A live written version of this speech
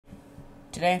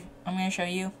Today, I'm going to show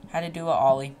you how to do a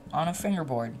ollie on a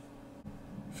fingerboard.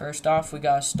 First off, we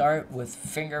got to start with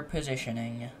finger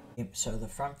positioning. So the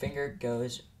front finger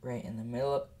goes right in the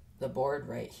middle of the board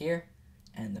right here,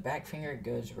 and the back finger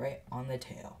goes right on the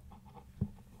tail.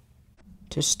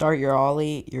 To start your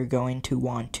ollie, you're going to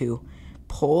want to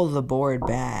pull the board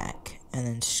back and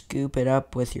then scoop it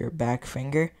up with your back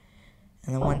finger.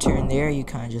 And then once you're in there, you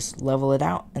kind of just level it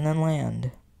out and then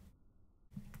land.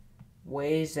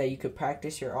 Ways that you could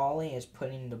practice your ollie is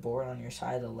putting the board on your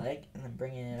side of the leg and then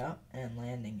bringing it up and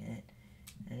landing it.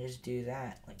 And just do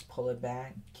that, like pull it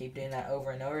back. Keep doing that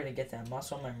over and over to get that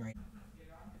muscle memory.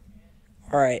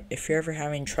 Alright, if you're ever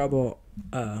having trouble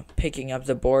picking up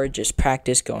the board, just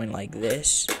practice going like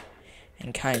this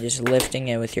and kind of just lifting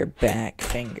it with your back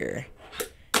finger.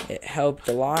 It helped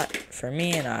a lot for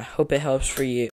me, and I hope it helps for you.